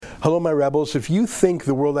Hello, my rebels. If you think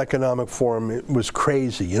the World Economic Forum was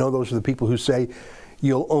crazy, you know, those are the people who say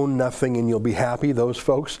you'll own nothing and you'll be happy, those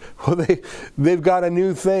folks, well, they've got a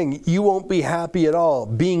new thing. You won't be happy at all.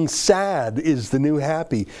 Being sad is the new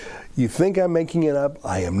happy. You think I'm making it up?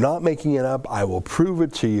 I am not making it up. I will prove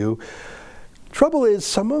it to you. Trouble is,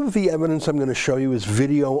 some of the evidence I'm going to show you is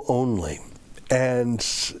video only. And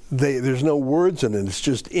there's no words in it. It's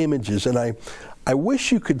just images. And I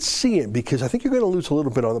wish you could see it, because I think you're going to lose a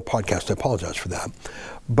little bit on the podcast. I apologize for that.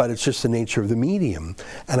 But it's just the nature of the medium.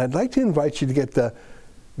 And I'd like to invite you to get the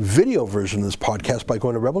video version of this podcast by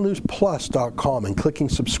going to rebelnewsplus.com and clicking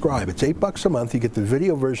subscribe. It's $8 a month. You get the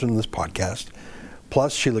video version of this podcast,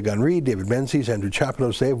 plus Sheila Gunn Reid, David Menzies, Andrew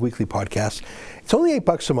Chapados. They have weekly podcasts. It's only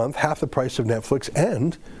 $8 a month, half the price of Netflix,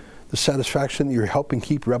 and the satisfaction that you're helping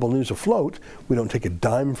keep Rebel News afloat. We don't take a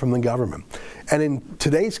dime from the government. And in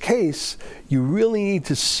today's case, you really need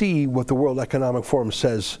to see what the World Economic Forum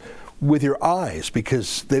says with your eyes,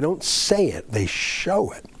 because they don't say it, they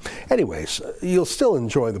show it. Anyways, you'll still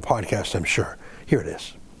enjoy the podcast, I'm sure. Here it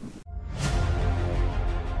is.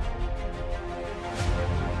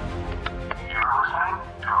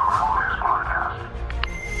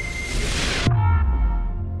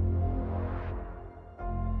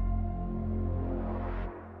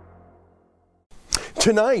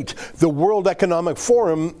 Tonight, the World Economic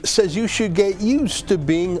Forum says you should get used to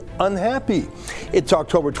being unhappy. It's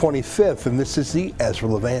October 25th, and this is the Ezra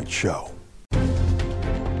Levant Show.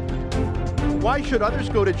 Why should others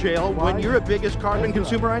go to jail when you're the biggest carbon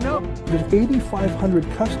consumer I know? There's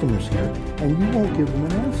 8,500 customers here, and you won't give them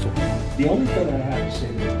an answer. The only thing I have to say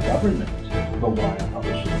to the government about why I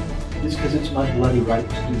publish it is because it's my bloody right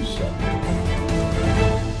to do so.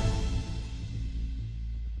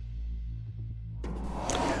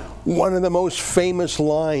 One of the most famous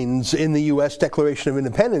lines in the U.S. Declaration of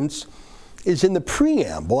Independence is in the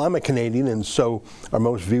preamble. I'm a Canadian, and so are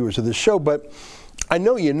most viewers of this show, but I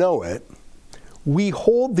know you know it. We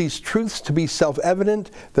hold these truths to be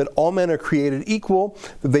self-evident, that all men are created equal,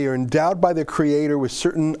 that they are endowed by their Creator with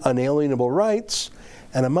certain unalienable rights,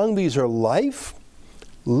 and among these are life,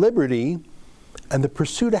 liberty, and the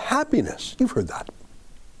pursuit of happiness. You've heard that.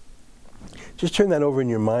 Just turn that over in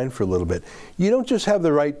your mind for a little bit. You don't just have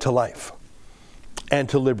the right to life and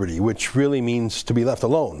to liberty, which really means to be left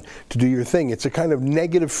alone, to do your thing. It's a kind of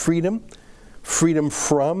negative freedom, freedom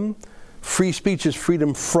from. Free speech is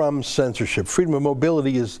freedom from censorship. Freedom of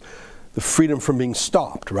mobility is the freedom from being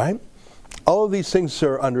stopped, right? All of these things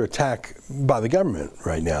are under attack by the government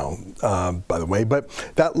right now, by the way. But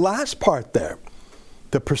that last part there,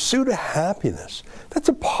 the pursuit of happiness, that's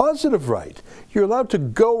a positive right. You're allowed to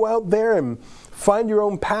go out there and find your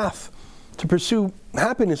own path to pursue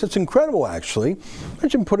happiness. It's incredible, actually.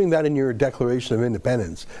 Imagine putting that in your Declaration of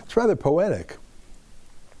Independence. It's rather poetic.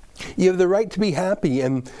 You have the right to be happy,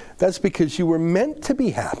 and that's because you were meant to be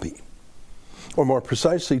happy. Or more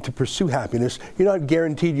precisely, to pursue happiness. You're not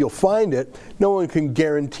guaranteed you'll find it. No one can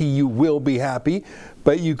guarantee you will be happy,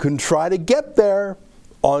 but you can try to get there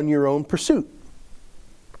on your own pursuit.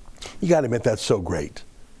 You got to admit, that's so great.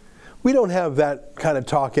 We don't have that kind of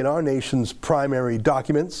talk in our nation's primary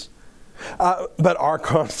documents, but our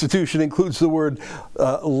Constitution includes the word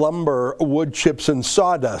lumber, wood chips, and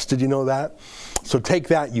sawdust. Did you know that? So take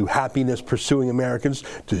that, you happiness-pursuing Americans.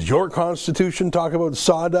 Does your Constitution talk about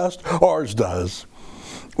sawdust? Ours does.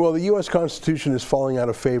 Well, the U.S. Constitution is falling out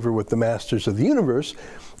of favor with the masters of the universe.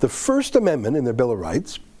 The First Amendment in their Bill of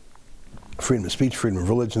Rights, freedom of speech, freedom of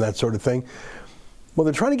religion, that sort of thing, well,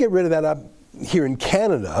 they're trying to get rid of that up here in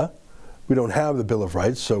Canada. We don't have the Bill of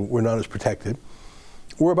Rights, so we're not as protected.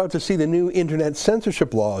 We're about to see the new internet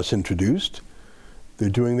censorship laws introduced. They're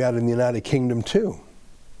doing that in the United Kingdom, too.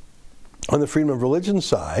 On the freedom of religion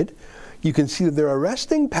side, you can see that they're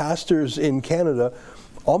arresting pastors in Canada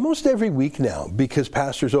almost every week now, because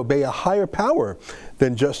pastors obey a higher power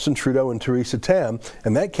than Justin Trudeau and Theresa Tam,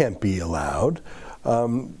 and that can't be allowed.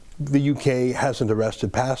 The UK hasn't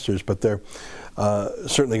arrested pastors, but they're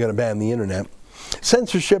certainly going to ban the internet.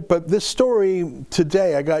 Censorship, but this story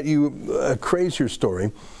today, I got you a crazier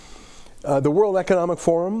story. The World Economic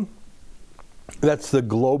Forum, that's the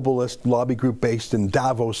globalist lobby group based in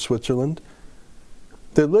Davos, Switzerland.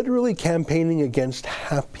 They're literally campaigning against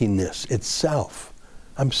happiness itself.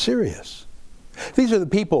 I'm serious. These are the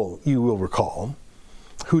people, you will recall,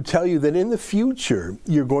 who tell you that in the future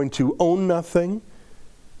you're going to own nothing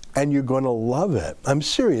and you're going to love it. I'm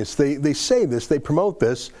serious. They say this, they promote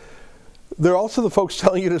this. They're also the folks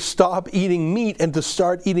telling you to stop eating meat and to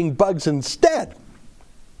start eating bugs instead.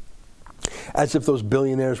 As if those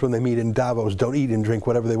billionaires, when they meet in Davos, don't eat and drink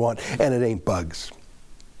whatever they want, and it ain't bugs.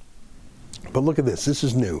 But look at this. This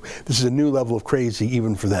is new. This is a new level of crazy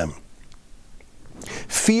even for them.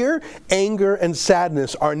 Fear, anger, and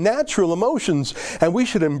sadness are natural emotions, and we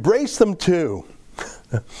should embrace them too.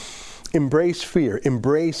 Embrace fear,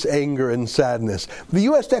 embrace anger and sadness. The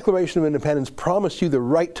U.S. Declaration of Independence promised you the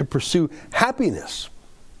right to pursue happiness.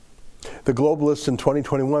 The globalists in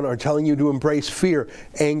 2021 are telling you to embrace fear,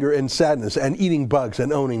 anger, and sadness, and eating bugs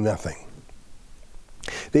and owning nothing.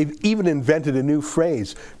 They've even invented a new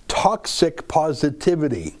phrase, toxic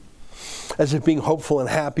positivity, as if being hopeful and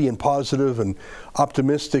happy and positive and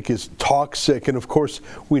optimistic is toxic. And of course,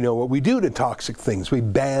 we know what we do to toxic things. We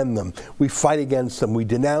ban them. We fight against them. We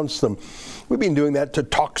denounce them. We've been doing that to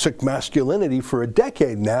toxic masculinity for a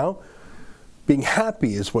decade now. Being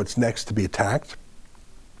happy is what's next to be attacked.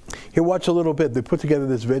 Here, watch a little bit. They put together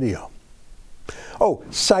this video. Oh,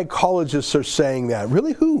 psychologists are saying that.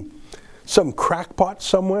 Really? Who? Some crackpot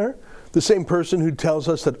somewhere? The same person who tells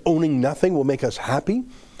us that owning nothing will make us happy?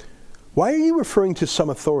 Why are you referring to some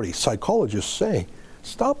authority? Psychologists say,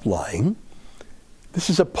 stop lying. This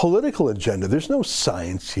is a political agenda. There's no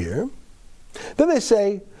science here. Then they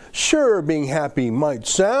say, sure, being happy might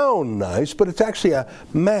sound nice, but it's actually a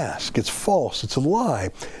mask. It's false. It's a lie.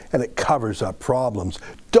 And it covers up problems.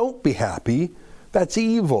 Don't be happy. That's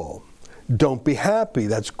evil. Don't be happy.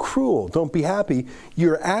 That's cruel. Don't be happy.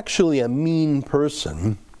 You're actually a mean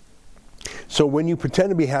person. So when you pretend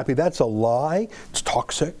to be happy, that's a lie. It's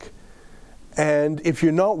toxic. And if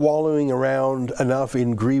you're not wallowing around enough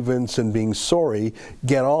in grievance and being sorry,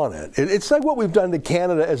 get on it. It's like what we've done to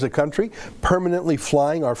Canada as a country, permanently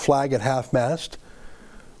flying our flag at half-mast.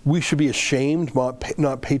 We should be ashamed,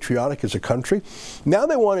 not patriotic as a country. Now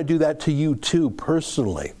they want to do that to you too,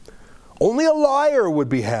 personally. Only a liar would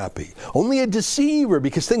be happy. Only a deceiver,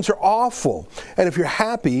 because things are awful. And if you're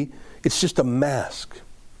happy, it's just a mask.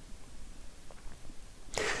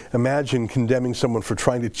 Imagine condemning someone for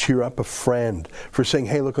trying to cheer up a friend, for saying,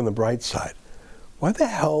 hey, look on the bright side. Why the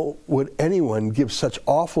hell would anyone give such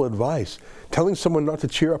awful advice? Telling someone not to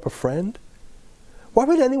cheer up a friend? Why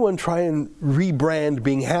would anyone try and rebrand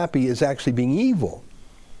being happy as actually being evil?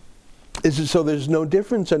 Is it so there's no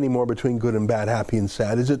difference anymore between good and bad, happy and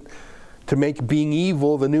sad? Is it to make being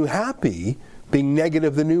evil the new happy, being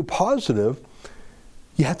negative the new positive?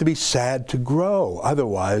 You have to be sad to grow.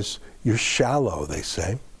 Otherwise, you're shallow, they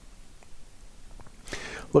say.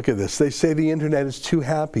 Look at this. They say the internet is too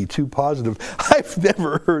happy, too positive. I've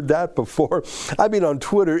never heard that before. I've been on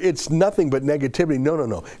Twitter. It's nothing but negativity.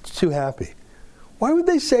 No. It's too happy. Why would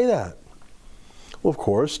they say that? Well, of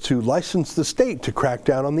course, to license the state to crack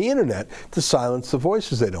down on the internet, to silence the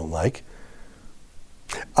voices they don't like.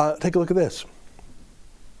 Take a look at this.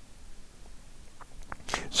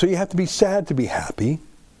 So you have to be sad to be happy.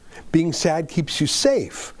 Being sad keeps you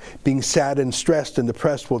safe. Being sad and stressed and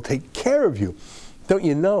depressed will take care of you. Don't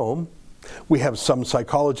you know? We have some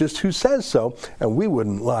psychologist who says so, and we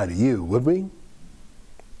wouldn't lie to you, would we?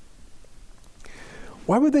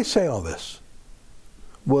 Why would they say all this?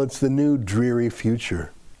 Well, it's the new dreary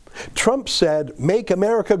future. Trump said, make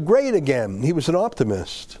America great again. He was an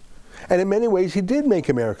optimist. And in many ways, he did make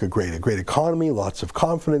America great. A great economy, lots of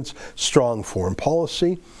confidence, strong foreign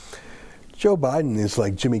policy. Joe Biden is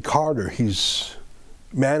like Jimmy Carter. He's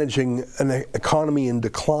managing an economy in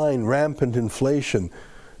decline, rampant inflation,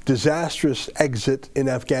 disastrous exit in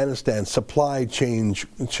Afghanistan, supply chain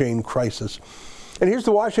crisis. And here's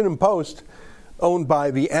the Washington Post, owned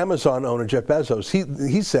by the Amazon owner, Jeff Bezos.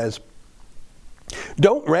 He says,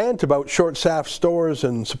 don't rant about short-staffed stores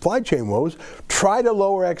and supply chain woes. Try to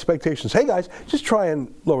lower expectations. Hey guys, just try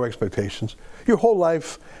and lower expectations. Your whole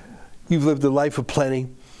life, you've lived a life of plenty.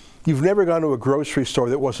 You've never gone to a grocery store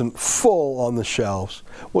that wasn't full on the shelves.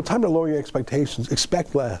 Well, time to lower your expectations.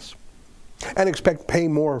 Expect less. And expect pay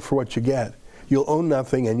more for what you get. You'll own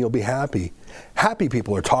nothing and you'll be happy. Happy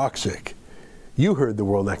people are toxic. You heard the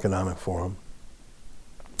World Economic Forum.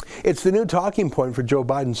 It's the new talking point for Joe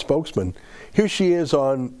Biden's spokesman. Here she is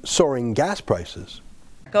on soaring gas prices.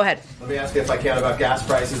 Go ahead. Let me ask you, if I can, about gas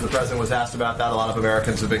prices. The president was asked about that. A lot of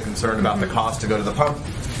Americans have been concerned about the cost to go to the pump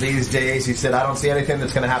these days. He said, I don't see anything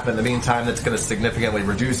that's going to happen in the meantime that's going to significantly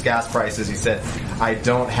reduce gas prices. He said, I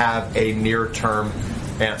don't have a near-term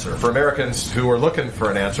answer. For Americans who are looking for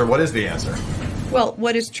an answer, what is the answer? Well,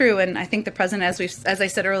 what is true, and I think the president, as I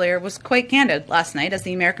said earlier, was quite candid last night, as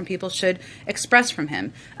the American people should expect from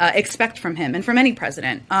him, and from any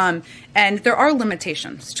president. And there are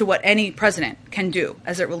limitations to what any president can do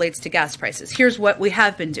as it relates to gas prices. Here's what we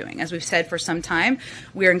have been doing. As we've said for some time,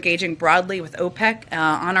 we are engaging broadly with OPEC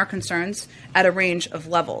on our concerns at a range of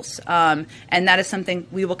levels. And that is something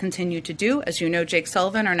we will continue to do. As you know, Jake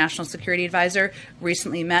Sullivan, our national security advisor,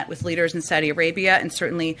 recently met with leaders in Saudi Arabia and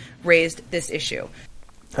certainly raised this issue.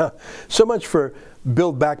 So much for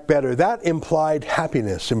Build Back Better. That implied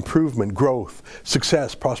happiness, improvement, growth,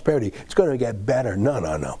 success, prosperity. It's going to get better.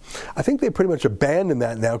 No. I think they pretty much abandoned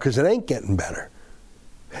that now because it ain't getting better.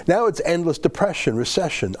 Now it's endless depression,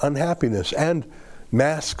 recession, unhappiness, and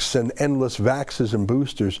masks and endless vaxes and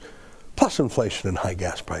boosters, plus inflation and high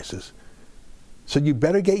gas prices. So you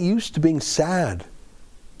better get used to being sad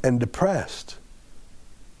and depressed.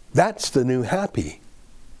 That's the new happy.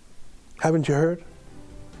 Haven't you heard?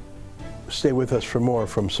 Stay with us for more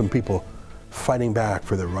from some people fighting back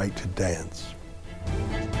for the right to dance.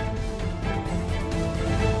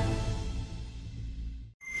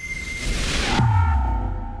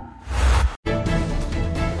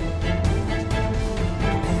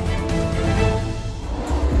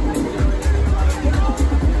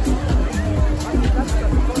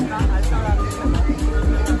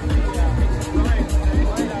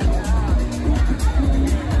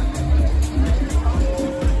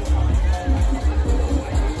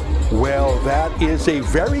 Is a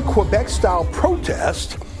very Quebec-style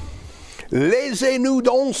protest. Laissez-nous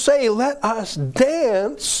danser, let us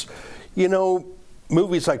dance. You know,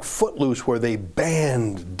 movies like Footloose where they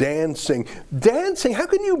banned dancing. Dancing? How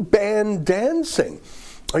can you ban dancing?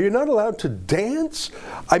 Are you not allowed to dance?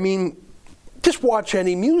 I mean, just watch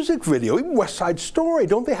any music video, even West Side Story.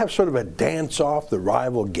 Don't they have sort of a dance-off the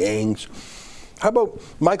rival gangs? How about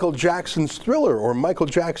Michael Jackson's Thriller or Michael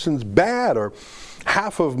Jackson's Bad or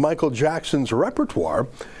half of Michael Jackson's repertoire?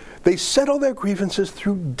 They settle their grievances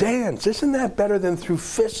through dance. Isn't that better than through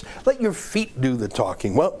fists? Let your feet do the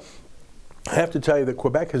talking. Well, I have to tell you that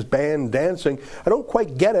Quebec has banned dancing. I don't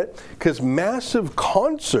quite get it because massive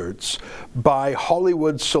concerts by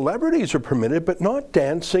Hollywood celebrities are permitted, but not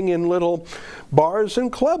dancing in little bars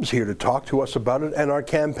and clubs. Here to talk to us about it and our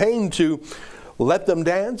campaign to let them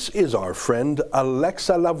dance is our friend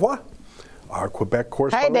Alexa Lavoie, our Quebec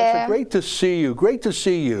correspondent. Hi there. Great to see you. Great to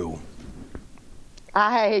see you.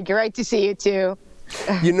 Hi, great to see you too.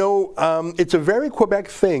 You know, it's a very Quebec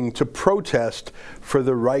thing to protest for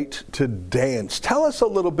the right to dance. Tell us a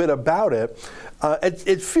little bit about it.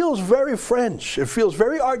 It feels very French. It feels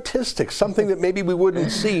very artistic, something that maybe we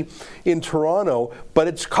wouldn't see in Toronto, but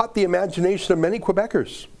it's caught the imagination of many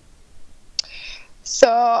Quebecers.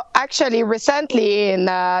 So actually, recently in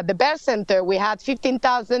the Bell Center, we had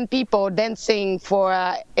 15,000 people dancing for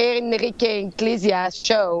Enrique Iglesias'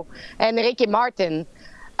 show, Enrique Martin.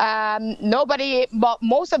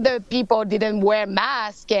 Most of the people didn't wear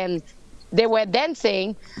masks and they were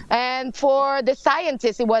dancing. And for the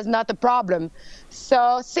scientists, it was not a problem.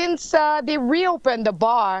 So since they reopened the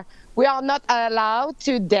bar, we are not allowed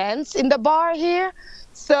to dance in the bar here.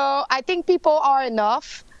 So I think people are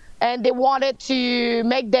enough. And they wanted to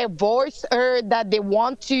make their voice heard that they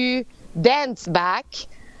want to dance back.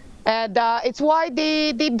 And it's why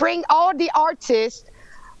they bring all the artists,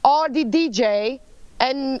 all the DJ,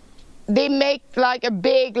 and they make like a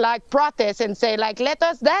big protest and say like, let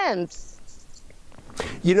us dance.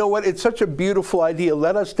 You know what? It's such a beautiful idea.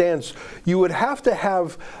 Let us dance. You would have to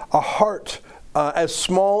have a heart as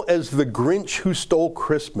small as the Grinch who stole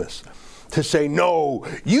Christmas to say, no,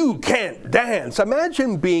 you can't dance.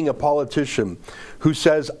 Imagine being a politician who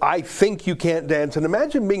says, I think you can't dance. And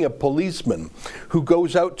imagine being a policeman who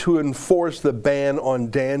goes out to enforce the ban on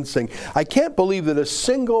dancing. I can't believe that a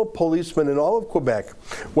single policeman in all of Quebec,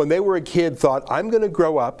 when they were a kid, thought, I'm going to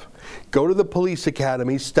grow up, go to the police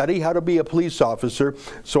academy, study how to be a police officer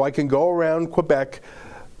so I can go around Quebec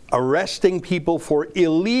arresting people for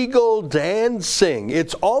illegal dancing.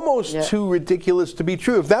 It's almost too ridiculous to be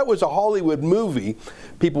true. If that was a Hollywood movie,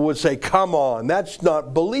 people would say, come on, that's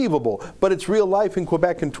not believable. But it's real life in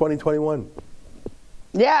Quebec in 2021.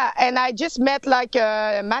 Yeah, and I just met like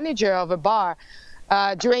a manager of a bar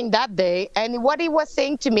during that day, and what he was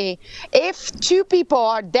saying to me, if two people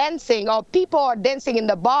are dancing or people are dancing in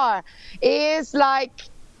the bar, is like,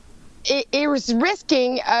 it was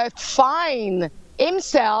risking a fine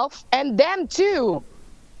himself and them too.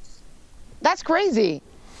 That's crazy.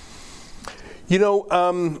 You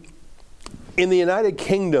know, in the United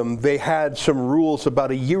Kingdom, they had some rules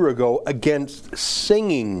about a year ago against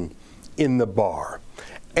singing in the bar.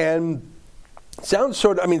 And it sounds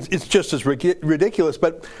sort of, I mean, it's just as ridiculous,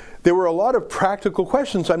 but there were a lot of practical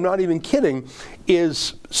questions. I'm not even kidding.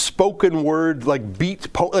 Is spoken word, like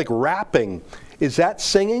like rapping, is that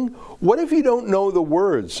singing? What if you don't know the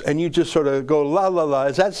words and you just sort of go la la la?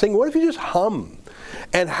 Is that singing? What if you just hum?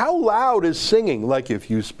 And how loud is singing? Like, if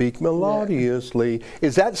you speak melodiously,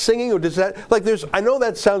 is that singing, or does that, like, I know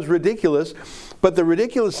that sounds ridiculous, but the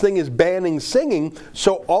ridiculous thing is banning singing.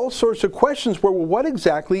 So all sorts of questions were, well, what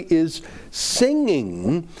exactly is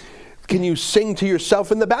singing? Can you sing to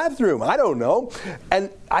yourself in the bathroom? I don't know. And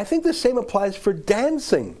I think the same applies for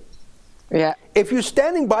dancing. Yeah. If you're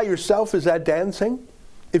standing by yourself, is that dancing?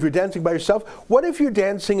 If you're dancing by yourself, what if you're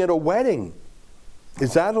dancing at a wedding?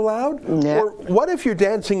 Is that allowed? Yeah. Or what if your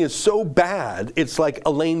dancing is so bad, it's like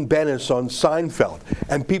Elaine Bennis on Seinfeld,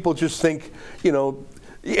 and people just think, you know,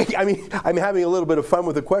 I mean, I'm having a little bit of fun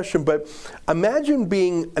with the question, but imagine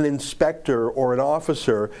being an inspector or an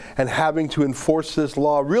officer and having to enforce this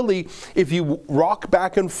law. Really, if you rock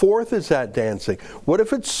back and forth, is that dancing? What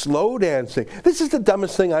if it's slow dancing? This is the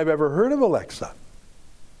dumbest thing I've ever heard of, Alexa.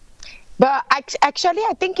 But actually,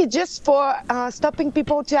 I think it's just for stopping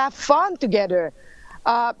people to have fun together.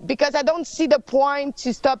 Because I don't see the point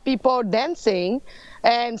to stop people dancing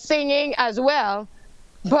and singing as well.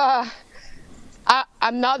 But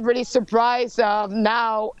I'm not really surprised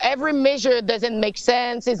now. Every measure doesn't make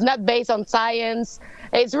sense. It's not based on science.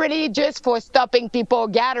 It's really just for stopping people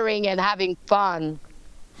gathering and having fun.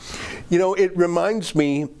 You know, it reminds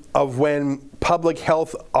me of when public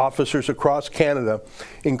health officers across Canada,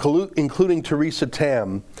 including Theresa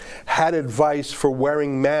Tam, had advice for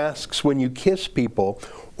wearing masks when you kiss people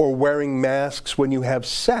or wearing masks when you have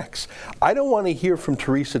sex. I don't want to hear from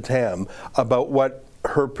Theresa Tam about what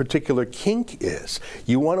her particular kink is.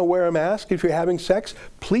 You want to wear a mask if you're having sex?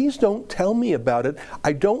 Please don't tell me about it.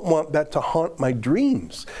 I don't want that to haunt my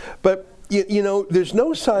dreams. But you know, there's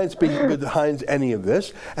no science behind any of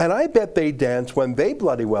this, and I bet they dance when they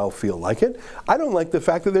bloody well feel like it. I don't like the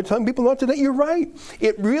fact that they're telling people not to dance. You're right.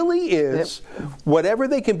 It really is whatever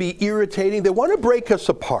they can be irritating. They want to break us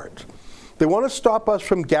apart. They want to stop us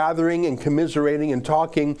from gathering and commiserating and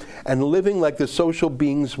talking and living like the social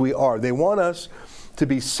beings we are. They want us to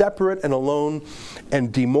be separate and alone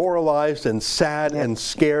and demoralized and sad and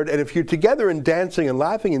scared. And if you're together and dancing and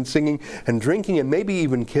laughing and singing and drinking and maybe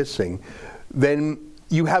even kissing, then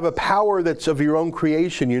you have a power that's of your own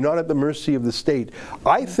creation. You're not at the mercy of the state.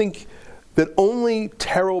 I think that only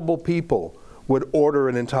terrible people would order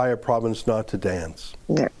an entire province not to dance.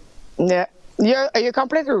 Yeah, you're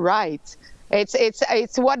completely right.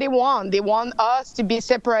 It's what they want. They want us to be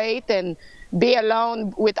separate and be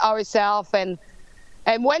alone with ourselves.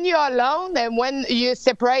 And when you're alone and when you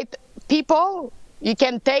separate people, you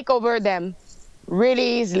can take over them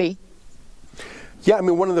really easily. Yeah, I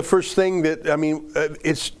mean, one of the first things that, I mean,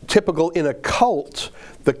 it's typical in a cult.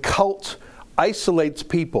 The cult isolates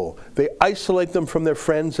people. They isolate them from their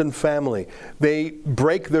friends and family. They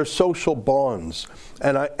break their social bonds.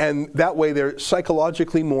 And that way they're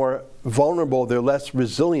psychologically more vulnerable. They're less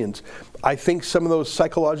resilient. I think some of those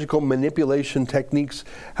psychological manipulation techniques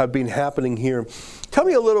have been happening here. Tell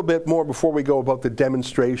me a little bit more before we go about the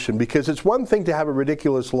demonstration, because it's one thing to have a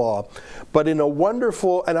ridiculous law, but in a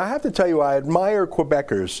wonderful, and I have to tell you, I admire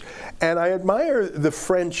Quebecers, and I admire the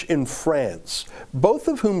French in France, both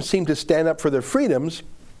of whom seem to stand up for their freedoms,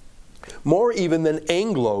 more even than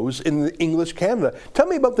Anglos in the English Canada. Tell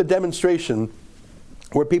me about the demonstration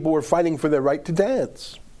where people were fighting for their right to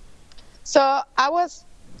dance. So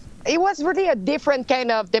it was really a different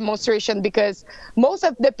kind of demonstration because most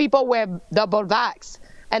of the people were double vax,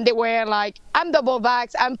 and they were like, I'm double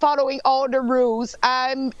vax, I'm following all the rules,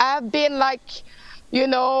 I've been like, you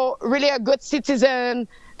know, really a good citizen,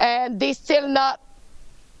 and they still not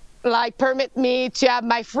like permit me to have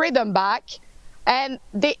my freedom back. And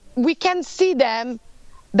we can see them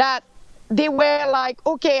that they were like,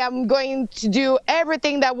 okay, I'm going to do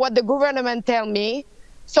everything that what the government tell me,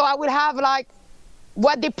 so I would have like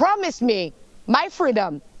what they promised me, my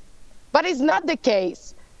freedom. But it's not the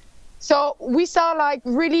case. So we saw like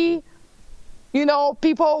really, you know,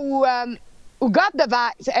 people who got the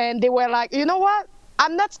vax, and they were like, you know what?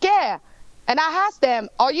 I'm not scared. And I asked them,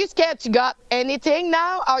 are you scared to get anything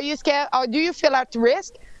now? Are you scared, or do you feel at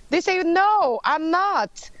risk? They say, no, I'm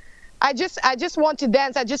not. I just want to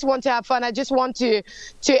dance. I just want to have fun. I just want to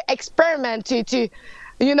experiment, to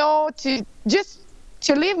you know,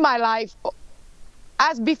 to live my life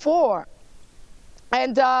as before.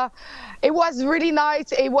 And it was really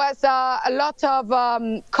nice. It was a lot of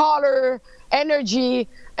color, energy,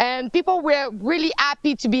 and people were really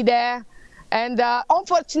happy to be there. And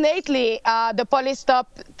unfortunately, the police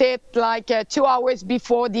stopped it like 2 hours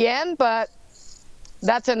before the end, but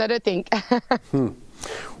that's another thing.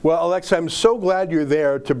 Well, Alexa, I'm so glad you're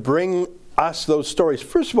there to bring us those stories.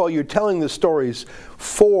 First of all, you're telling the stories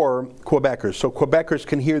for Quebecers, so Quebecers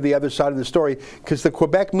can hear the other side of the story, because the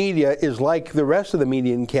Quebec media is like the rest of the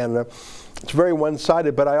media in Canada. It's very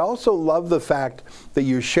one-sided, but I also love the fact that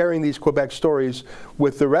you're sharing these Quebec stories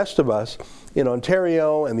with the rest of us in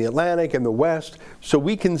Ontario and the Atlantic and the West, so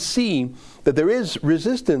we can see that there is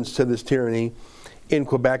resistance to this tyranny in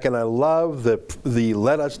Quebec. And I love the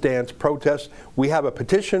Let Us Dance protest. We have a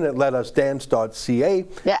petition at letusdance.ca.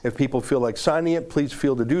 Yeah. If people feel like signing it, please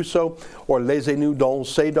feel to do so. Or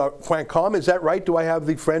laissez-nous-danser.com. Is that right? Do I have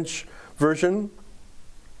the French version?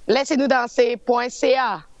 Laissez-nous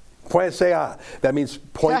danser.ca. .ca. That means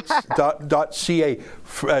points.ca.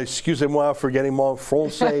 Excusez-moi for getting mon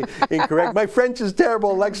français incorrect. My French is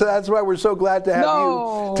terrible, Alexa. That's why we're so glad to have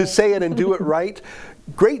you to say it and do it right.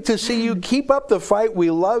 Great to see you. Keep up the fight.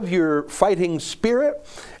 We love your fighting spirit,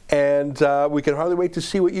 and we can hardly wait to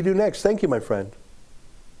see what you do next. Thank you, my friend.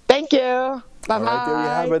 Thank you. Bye-bye. All right, there you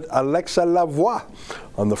have it. Alexa Lavoie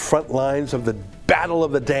on the front lines of the Battle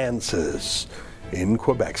of the Dances in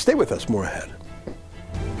Quebec. Stay with us. More ahead.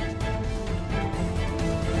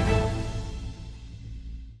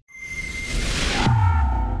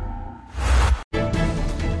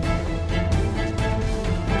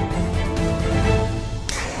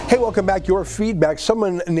 Hey, welcome back. Your feedback.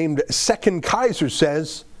 Someone named Second Kaiser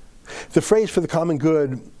says, the phrase for the common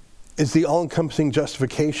good is the all-encompassing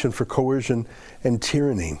justification for coercion and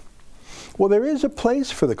tyranny. Well, there is a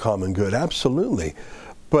place for the common good, absolutely.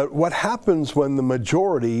 But what happens when the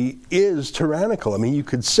majority is tyrannical? I mean, you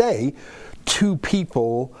could say two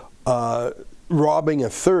people robbing a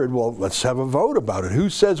third. Well, let's have a vote about it. Who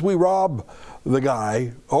says we rob the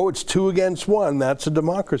guy? Oh, it's 2 against 1. That's a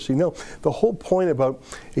democracy. No, the whole point about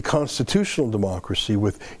a constitutional democracy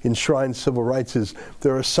with enshrined civil rights is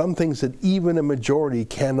there are some things that even a majority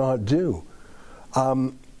cannot do.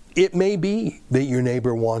 It may be that your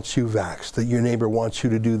neighbor wants you vaxxed, that your neighbor wants you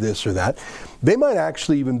to do this or that. They might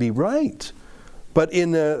actually even be right. But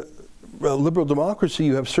in a liberal democracy,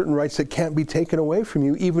 you have certain rights that can't be taken away from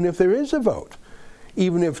you, even if there is a vote.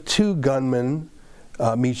 Even if 2 gunmen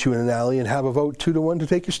meet you in an alley and have a vote 2-1 to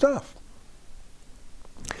take your stuff.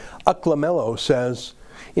 Uclamello says,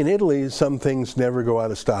 in Italy, some things never go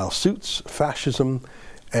out of style. Suits, fascism,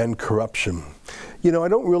 and corruption. You know, I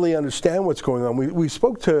don't really understand what's going on. We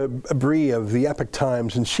spoke to Brie of the Epoch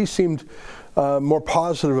Times, and she seemed more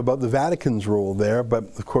positive about the Vatican's role there, but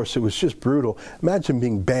of course it was just brutal. Imagine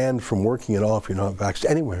being banned from working at all if you're not vaxxed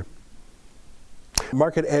anywhere.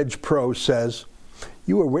 Market Edge Pro says,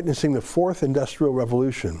 you are witnessing the 4th Industrial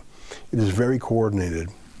Revolution. It is very coordinated.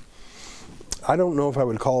 I don't know if I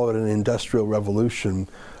would call it an industrial revolution,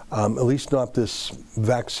 at least not this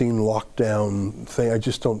vaccine lockdown thing. I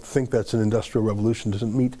just don't think that's an industrial revolution. It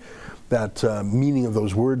doesn't meet that meaning of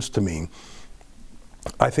those words to me.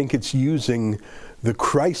 I think it's using the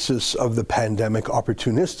crisis of the pandemic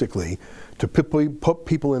opportunistically to put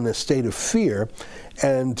people in a state of fear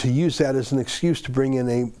and to use that as an excuse to bring in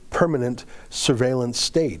a permanent surveillance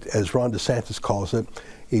state, as Ron DeSantis calls it,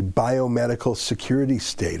 a biomedical security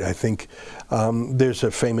state. I think there's a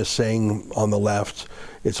famous saying on the left,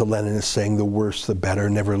 it's a Leninist saying, the worse the better,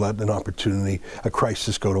 never let an opportunity, a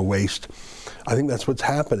crisis go to waste. I think that's what's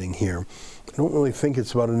happening here. I don't really think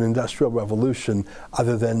it's about an industrial revolution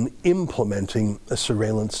other than implementing a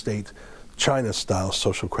surveillance state, China-style,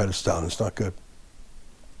 social credit style, and it's not good.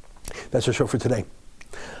 That's our show for today.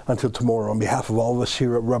 Until tomorrow, on behalf of all of us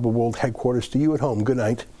here at Rebel World Headquarters, to you at home, good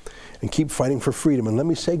night, and keep fighting for freedom. And let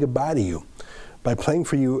me say goodbye to you by playing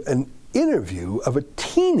for you an interview of a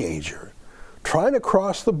teenager trying to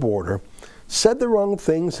cross the border, said the wrong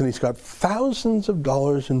things, and he's got thousands of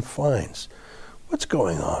dollars in fines. What's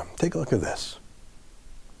going on? Take a look at this.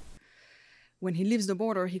 When he leaves the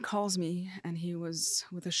border, he calls me, and he was,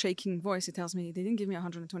 with a shaking voice, he tells me, they didn't give me a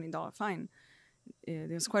 $120 fine.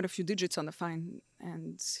 There's quite a few digits on the fine,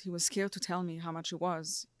 and he was scared to tell me how much it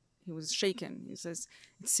was. He was shaken. He says,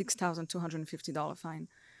 it's $6,250 fine.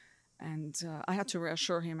 And I had to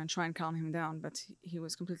reassure him and try and calm him down, but he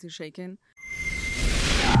was completely shaken.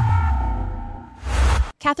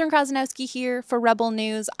 Catherine Krasnowski here for Rebel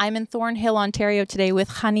News. I'm in Thornhill, Ontario today with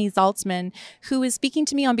Hani Zaltzman, who is speaking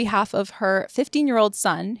to me on behalf of her 15-year-old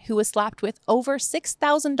son, who was slapped with over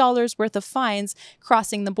 $6,000 worth of fines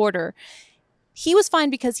crossing the border. He was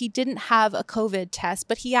fined because he didn't have a COVID test,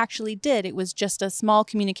 but he actually did. It was just a small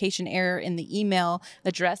communication error in the email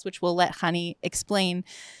address, which we'll let Hani explain.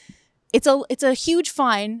 It's a huge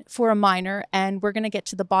fine for a minor, and we're going to get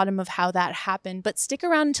to the bottom of how that happened. But stick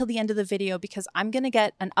around until the end of the video, because I'm going to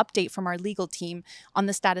get an update from our legal team on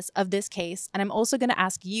the status of this case. And I'm also going to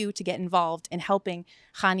ask you to get involved in helping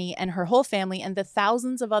Hani and her whole family and the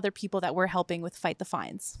thousands of other people that we're helping with Fight the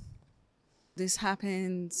Fines. This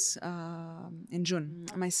happened in June.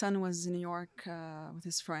 My son was in New York with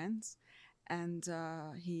his friends, and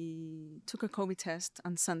he took a COVID test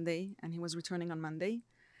on Sunday, and he was returning on Monday.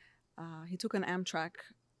 He took an Amtrak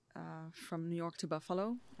from New York to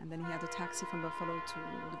Buffalo, and then he had a taxi from Buffalo to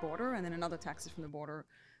the border, and then another taxi from the border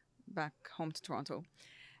back home to Toronto.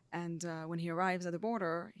 And when he arrives at the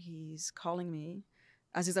border, he's calling me.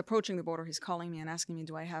 As he's approaching the border, he's calling me and asking me,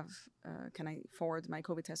 can I forward my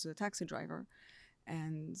COVID test to the taxi driver?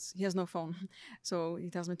 And he has no phone. So he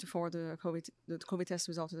tells me to forward the COVID test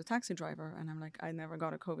result to the taxi driver. And I'm like, I never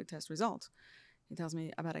got a COVID test result. He tells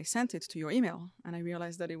me, but I sent it to your email. And I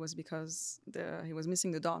realized that it was because he was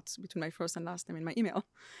missing the dots between my first and last name in my email.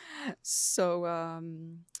 So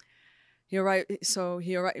he arrived.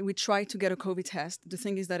 We tried to get a COVID test. The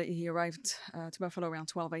thing is that he arrived to Buffalo around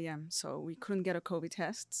 12 a.m. So we couldn't get a COVID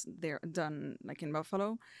test there done like in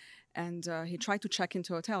Buffalo. And he tried to check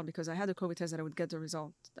into a hotel because I had a COVID test that I would get the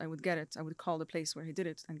result. I would get it. I would call the place where he did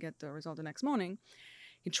it and get the result the next morning.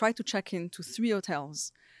 He tried to check into 3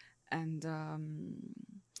 hotels. And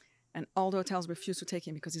all the hotels refused to take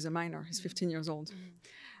him because he's a minor. He's 15 years old,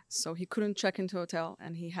 so he couldn't check into a hotel,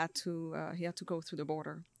 and he had to go through the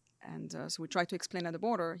border. And so we tried to explain at the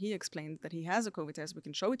border. He explained that he has a COVID test. We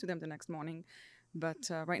can show it to them the next morning, but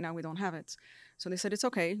right now we don't have it. So they said it's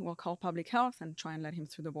okay. We'll call public health and try and let him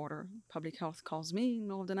through the border. Public health calls me in the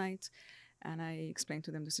middle of the night, and I explained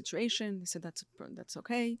to them the situation. They said that's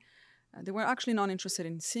okay. They were actually not interested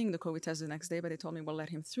in seeing the COVID test the next day, but they told me we'll let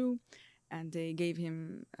him through. And they gave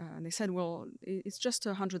him, they said, well, it's just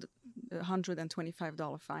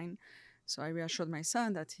 $125 fine. So I reassured my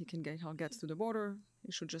son that he'll get through the border.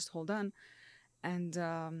 He should just hold on. And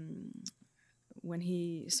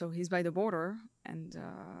he's by the border, and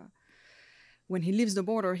when he leaves the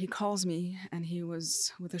border, he calls me, and he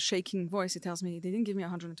was with a shaking voice. He tells me they didn't give me a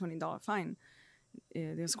 $120 fine.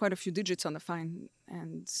 There's quite a few digits on the fine,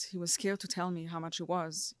 and he was scared to tell me how much it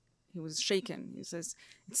was. He was shaken. He says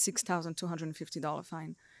it's $6,250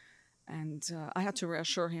 fine, and I had to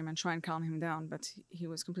reassure him and try and calm him down, but he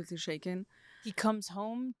was completely shaken. He comes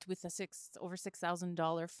home with a over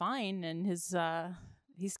 $6,000 fine, and he's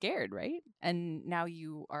scared, right? And now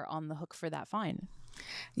you are on the hook for that fine.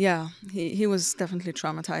 Yeah, he was definitely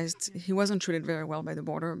traumatized. He wasn't treated very well by the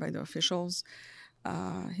border, by the officials.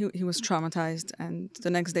 He was traumatized, and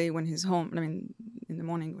the next day when he's home, in the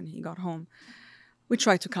morning when he got home, we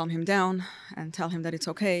tried to calm him down and tell him that it's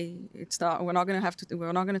okay. We're not going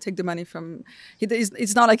to take the money from.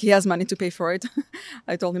 It's not like he has money to pay for it.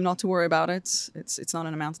 I told him not to worry about it. It's not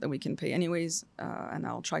an amount that we can pay anyways, and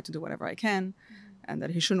I'll try to do whatever I can, and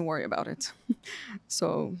that he shouldn't worry about it.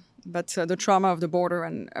 But the trauma of the border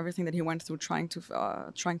and everything that he went through, trying to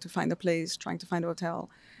find a place, trying to find a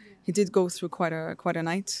hotel. He did go through quite a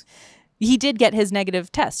night. He did get his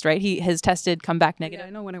negative test, right? His test did come back negative. Yeah,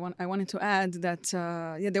 I know. I wanted to add that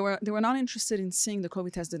they were not interested in seeing the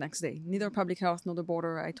COVID test the next day. Neither public health nor the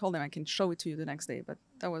border. I told them I can show it to you the next day, but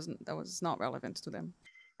that was not relevant to them.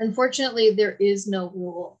 Unfortunately, there is no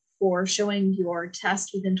rule for showing your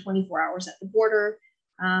test within 24 hours at the border.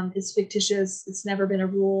 It's fictitious. It's never been a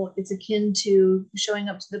rule. It's akin to showing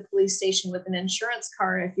up to the police station with an insurance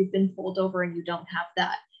card if you've been pulled over and you don't have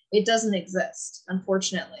that. It doesn't exist,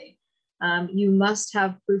 unfortunately. You must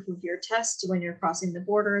have proof of your test when you're crossing the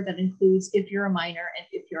border. That includes if you're a minor and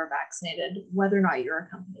if you're vaccinated, whether or not you're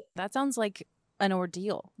accompanied. That sounds like an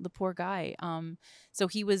ordeal, the poor guy. So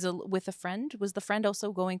he was with a friend. Was the friend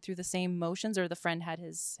also going through the same motions, or the friend had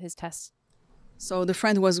his test? So the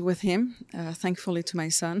friend was with him, thankfully to my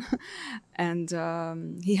son, and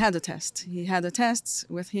he had a test. He had a test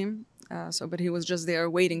with him. But he was just there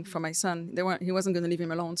waiting for my son. He wasn't going to leave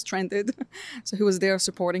him alone, stranded. So he was there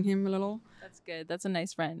supporting him a little. That's good. That's a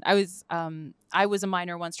nice friend. I was a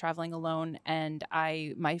minor once traveling alone, and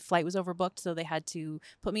my flight was overbooked, so they had to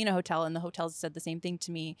put me in a hotel, and the hotels said the same thing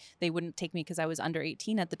to me. They wouldn't take me because I was under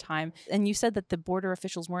 18 at the time. And you said that the border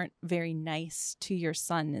officials weren't very nice to your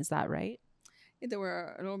son. Is that right? Yeah, they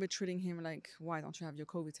were a little bit treating him like, why don't you have your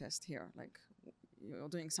COVID test here? Like, you're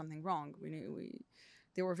doing something wrong.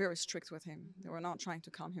 They were very strict with him. They were not trying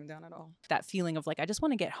to calm him down at all. That feeling of like, I just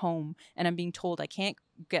want to get home, and I'm being told I can't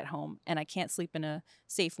get home, and I can't sleep in a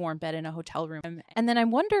safe, warm bed in a hotel room. And then I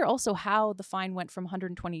wonder also how the fine went from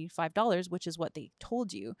 $125, which is what they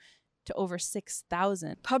told you, to over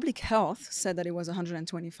 6,000. Public health said that it was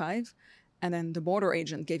 125, and then the border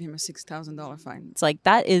agent gave him a $6,000 fine. It's like,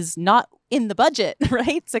 that is not in the budget,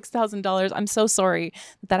 right? $6,000. I'm so sorry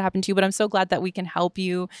that happened to you, but I'm so glad that we can help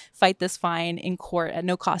you fight this fine in court at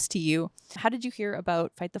no cost to you. How did you hear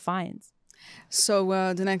about Fight the Fines?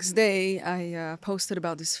 So the next day, I posted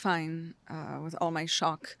about this fine with all my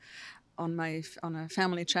shock on a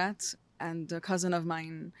family chat, and a cousin of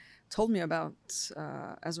mine told me about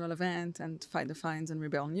Ezra Levant and Fight the Fines and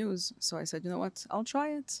Rebel News. So I said, you know what, I'll try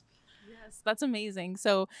it. Yes, that's amazing.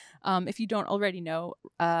 So if you don't already know,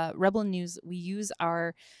 Rebel News, we use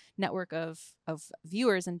our network of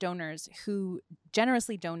viewers and donors who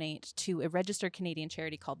generously donate to a registered Canadian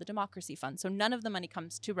charity called the Democracy Fund. So none of the money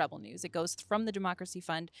comes to Rebel News. It goes from the Democracy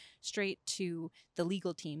Fund straight to the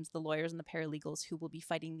legal teams, the lawyers and the paralegals who will be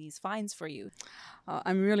fighting these fines for you.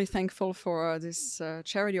 I'm really thankful for this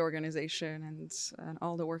charity organization and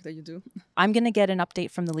all the work that you do. I'm going to get an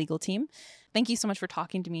update from the legal team. Thank you so much for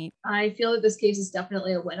talking to me. I feel that this case is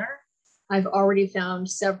definitely a winner. I've already found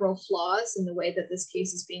several flaws in the way that this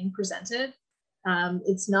case is being presented.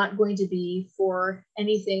 It's not going to be for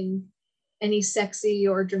any sexy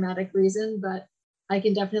or dramatic reason, but I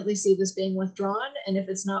can definitely see this being withdrawn. And if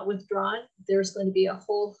it's not withdrawn, there's going to be a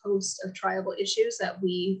whole host of triable issues that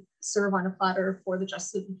we serve on a platter for the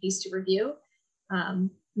Justice of the Peace to review.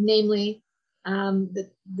 Namely,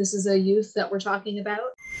 that this is a youth that we're talking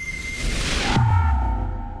about.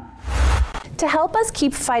 To help us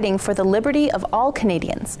keep fighting for the liberty of all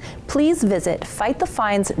Canadians, please visit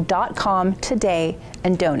fightthefines.com today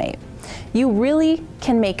and donate. You really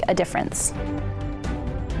can make a difference.